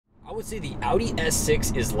I would say the Audi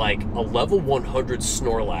S6 is like a level 100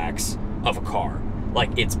 Snorlax of a car.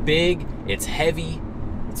 Like, it's big, it's heavy,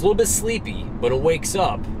 it's a little bit sleepy, but when it wakes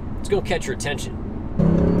up, it's gonna catch your attention.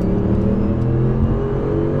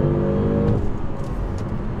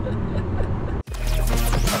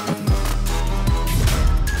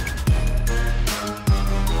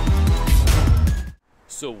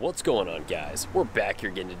 So what's going on, guys? We're back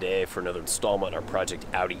here again today for another installment on our Project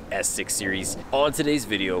Audi S6 series. On today's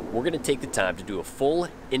video, we're gonna take the time to do a full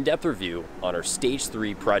in-depth review on our Stage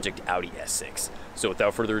 3 Project Audi S6. So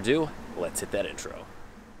without further ado, let's hit that intro.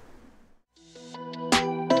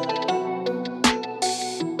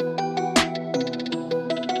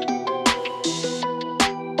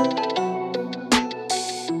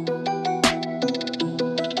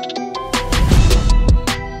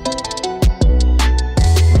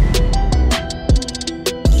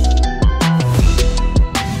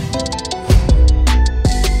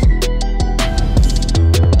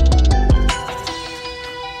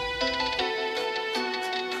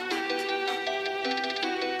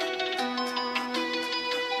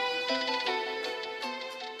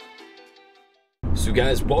 So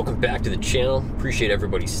guys, welcome back to the channel. Appreciate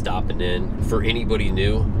everybody stopping in. For anybody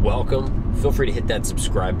new, welcome. Feel free to hit that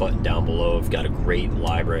subscribe button down below. I've got a great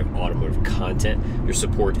library of automotive content. Your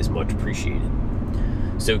support is much appreciated.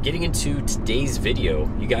 So getting into today's video,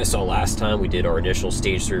 you guys saw last time we did our initial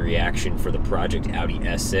Stage 3 reaction for the Project Audi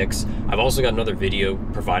S6. I've also got another video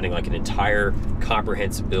providing like an entire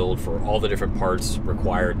comprehensive build for all the different parts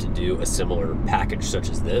required to do a similar package such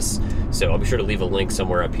as this. So I'll be sure to leave a link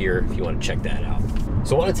somewhere up here if you want to check that out.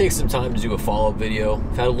 So I want to take some time to do a follow-up video.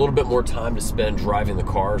 I've had a little bit more time to spend driving the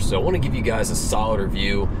car, so I want to give you guys a solid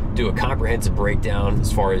review, do a comprehensive breakdown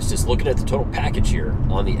as far as just looking at the total package here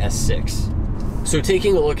on the S6. So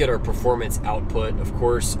taking a look at our performance output, of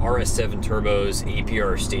course, RS7 turbos,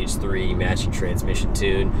 APR Stage 3, matching transmission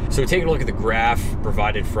tune. So taking a look at the graph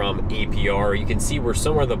provided from APR, you can see we're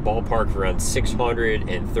somewhere in the ballpark around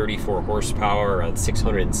 634 horsepower, around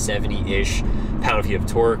 670-ish pound-feet of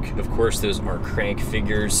torque. Of course, those are crank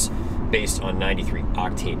figures based on 93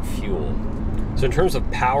 octane fuel. So in terms of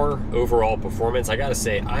power, overall performance, I gotta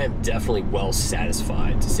say, I am definitely well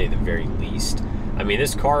satisfied, to say the very least. I mean,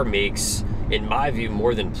 this car makes, in my view,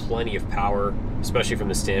 more than plenty of power, especially from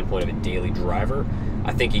the standpoint of a daily driver.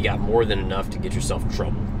 I think you got more than enough to get yourself in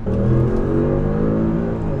trouble.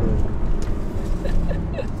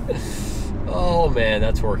 Oh man,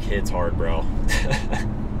 that torque hits hard, bro.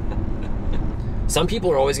 Some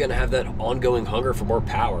people are always gonna have that ongoing hunger for more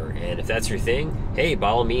power, and if that's your thing, hey, by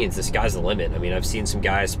all means, the sky's the limit. I mean, I've seen some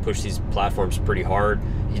guys push these platforms pretty hard.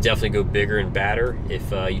 You can definitely go bigger and badder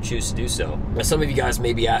if you choose to do so. Now, some of you guys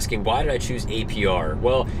may be asking, why did I choose APR?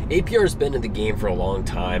 Well, APR has been in the game for a long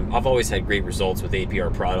time. I've always had great results with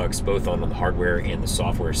APR products, both on the hardware and the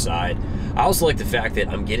software side. I also like the fact that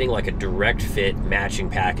I'm getting like a direct fit matching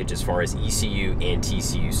package as far as ECU and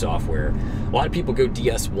TCU software. A lot of people go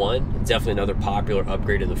DS1, it's definitely another popular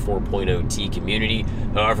upgrade in the 4.0T community.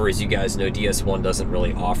 However, as you guys know, DS1 doesn't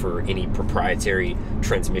really offer any proprietary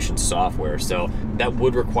transmission software, so that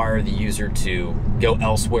would require the user to go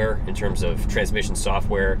elsewhere in terms of transmission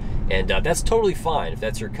software, and that's totally fine if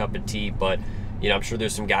that's your cup of tea. But you know, I'm sure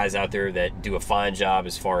there's some guys out there that do a fine job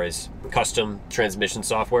as far as custom transmission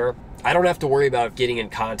software. I don't have to worry about getting in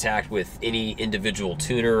contact with any individual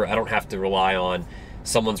tuner. I don't have to rely on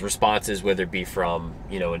someone's responses, whether it be from,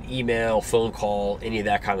 you know, an email, phone call, any of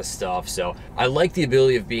that kind of stuff. So I like the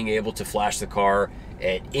ability of being able to flash the car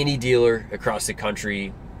at any dealer across the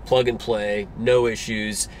country, plug and play, no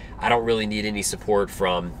issues. I don't really need any support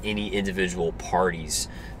from any individual parties.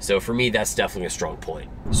 So for me, that's definitely a strong point.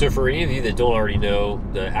 So for any of you that don't already know,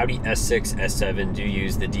 the Audi S6, S7 do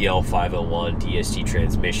use the DL501 DSG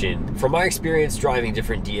transmission. From my experience driving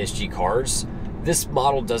different DSG cars, this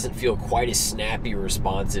model doesn't feel quite as snappy or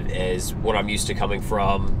responsive as what I'm used to coming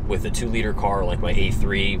from with a 2-liter car like my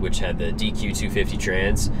A3, which had the DQ250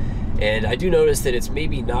 trans. And I do notice that it's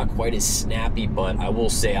maybe not quite as snappy, but I will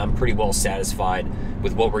say I'm pretty well satisfied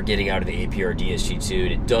with what we're getting out of the APR DSG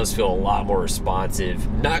tune. It does feel a lot more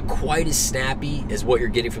responsive. Not quite as snappy as what you're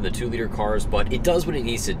getting from the 2-liter cars, but it does what it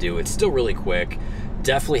needs to do. It's still really quick.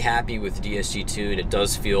 Definitely happy with the DSG tune. It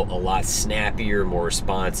does feel a lot snappier, more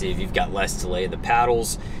responsive. You've got less delay in the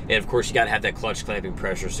paddles. And of course, you gotta have that clutch clamping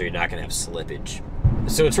pressure so you're not gonna have slippage.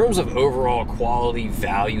 So in terms of overall quality,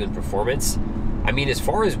 value, and performance, I mean, as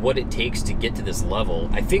far as what it takes to get to this level,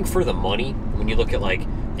 I think for the money, when you look at like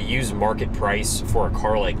the used market price for a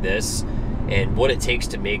car like this and what it takes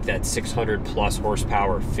to make that 600 plus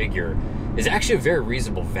horsepower figure, is actually a very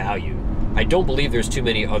reasonable value. I don't believe there's too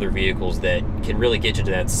many other vehicles that can really get you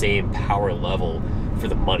to that same power level for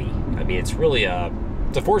the money. I mean, it's really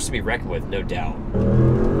it's a force to be reckoned with, no doubt.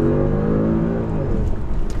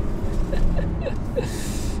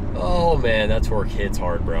 Oh man, that torque hits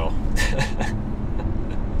hard, bro.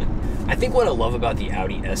 I think what I love about the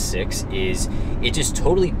Audi S6 is it just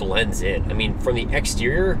totally blends in. I mean, from the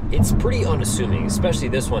exterior, it's pretty unassuming, especially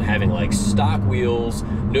this one having like stock wheels,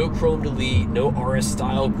 no chrome delete, no RS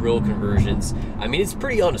style grille conversions. I mean, it's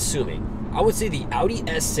pretty unassuming. I would say the Audi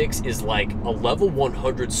S6 is like a level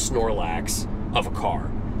 100 Snorlax of a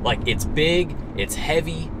car. Like, it's big, it's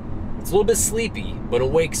heavy, it's a little bit sleepy, but when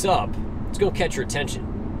it wakes up, it's gonna catch your attention.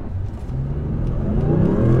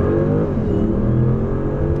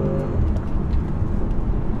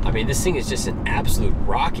 I mean, this thing is just an absolute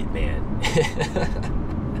rocket, man.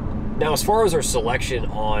 Now, as far as our selection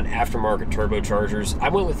on aftermarket turbochargers, I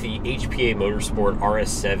went with the HPA Motorsport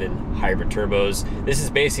RS7 hybrid turbos. This is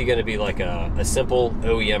basically going to be like a simple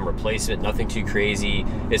OEM replacement, nothing too crazy.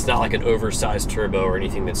 It's not like an oversized turbo or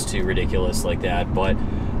anything that's too ridiculous like that, but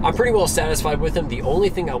I'm pretty well satisfied with them. The only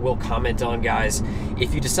thing I will comment on, guys,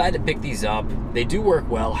 if you decide to pick these up, they do work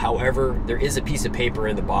well. However, there is a piece of paper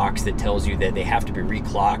in the box that tells you that they have to be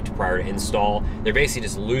reclocked prior to install. They're basically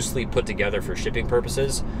just loosely put together for shipping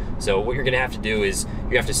purposes. So what you're gonna have to do is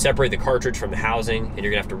you have to separate the cartridge from the housing, and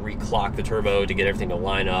you're gonna have to reclock the turbo to get everything to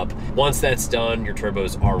line up. Once that's done, your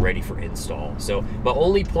turbos are ready for install. So my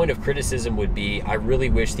only point of criticism would be, I really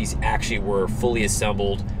wish these actually were fully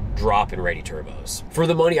assembled, drop and ready turbos. For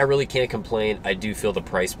the money, I really can't complain. I do feel the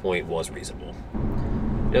price point was reasonable.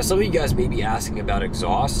 Now, some of you guys may be asking about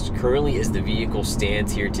exhaust. Currently, as the vehicle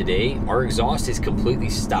stands here today, our exhaust is completely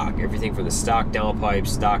stock. Everything from the stock downpipe,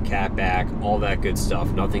 stock catback, all that good stuff.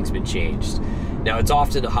 Nothing's been changed. Now, it's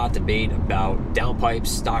often a hot debate about downpipes,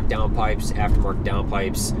 stock downpipes, aftermarket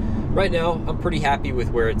downpipes. Right now, I'm pretty happy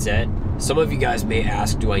with where it's at. Some of you guys may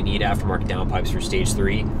ask, do I need aftermarket downpipes for stage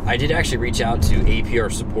 3? I did actually reach out to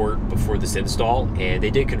APR support before this install, and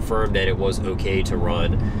they did confirm that it was okay to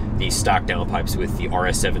run the stock downpipes with the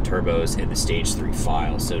RS7 turbos and the stage 3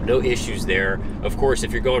 file. So no issues there. Of course,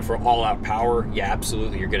 if you're going for all-out power, yeah,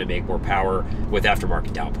 absolutely, you're gonna make more power with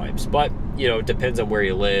aftermarket downpipes. But, you know, it depends on where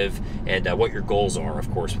you live and what your goals are,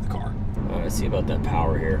 of course, with the car. All right, let's see about that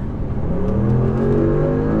power here.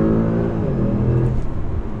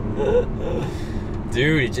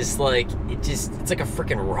 Dude, it's like a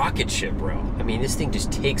freaking rocket ship, bro. I mean, this thing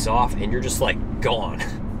just takes off and you're just like gone.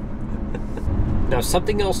 Now,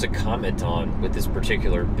 something else to comment on with this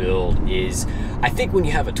particular build is, I think when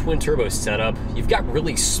you have a twin turbo setup, you've got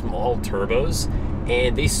really small turbos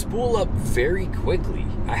and they spool up very quickly.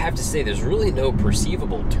 I have to say, there's really no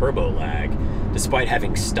perceivable turbo lag despite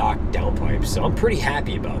having stock downpipes. So I'm pretty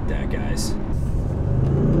happy about that, guys.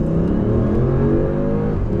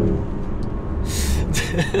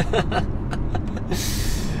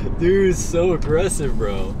 Dude, it's so aggressive,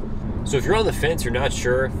 bro. So if you're on the fence, you're not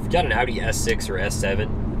sure, if you've got an Audi S6 or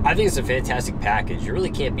S7, I think it's a fantastic package. You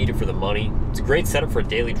really can't beat it for the money. It's a great setup for a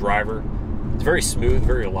daily driver. It's very smooth,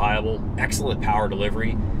 very reliable, excellent power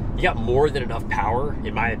delivery. You got more than enough power,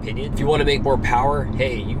 in my opinion. If you want to make more power,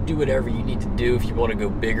 hey, you do whatever you need to do. If you want to go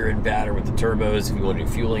bigger and badder with the turbos, if you want to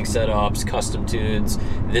do fueling setups, custom tunes,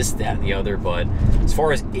 this, that, and the other. But as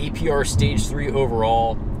far as APR Stage 3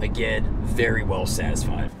 overall, again, very well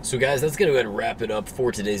satisfied. So guys, that's gonna go ahead and wrap it up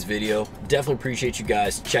for today's video. Definitely appreciate you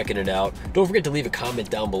guys checking it out. Don't forget to leave a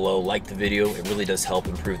comment down below, like the video. It really does help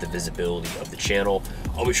improve the visibility of the channel.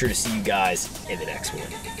 I'll be sure to see you guys in the next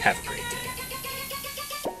one. Have a great day.